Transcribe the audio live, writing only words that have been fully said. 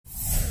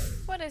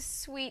got a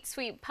sweet,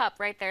 sweet pup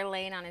right there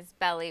laying on his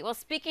belly. Well,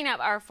 speaking of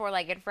our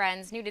four-legged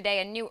friends, new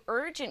today, a new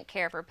urgent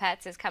care for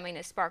pets is coming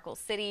to Sparkle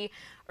City.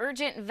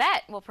 Urgent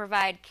Vet will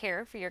provide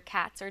care for your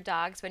cats or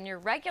dogs when your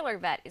regular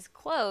vet is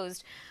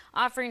closed,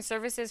 offering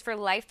services for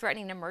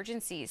life-threatening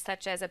emergencies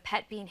such as a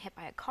pet being hit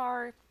by a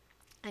car,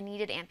 a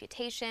needed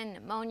amputation,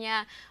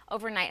 pneumonia,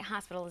 overnight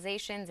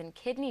hospitalizations, and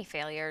kidney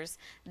failures.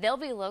 They'll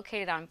be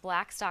located on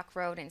Blackstock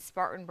Road in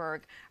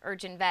Spartanburg.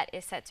 Urgent Vet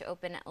is set to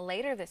open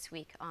later this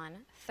week on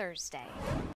Thursday.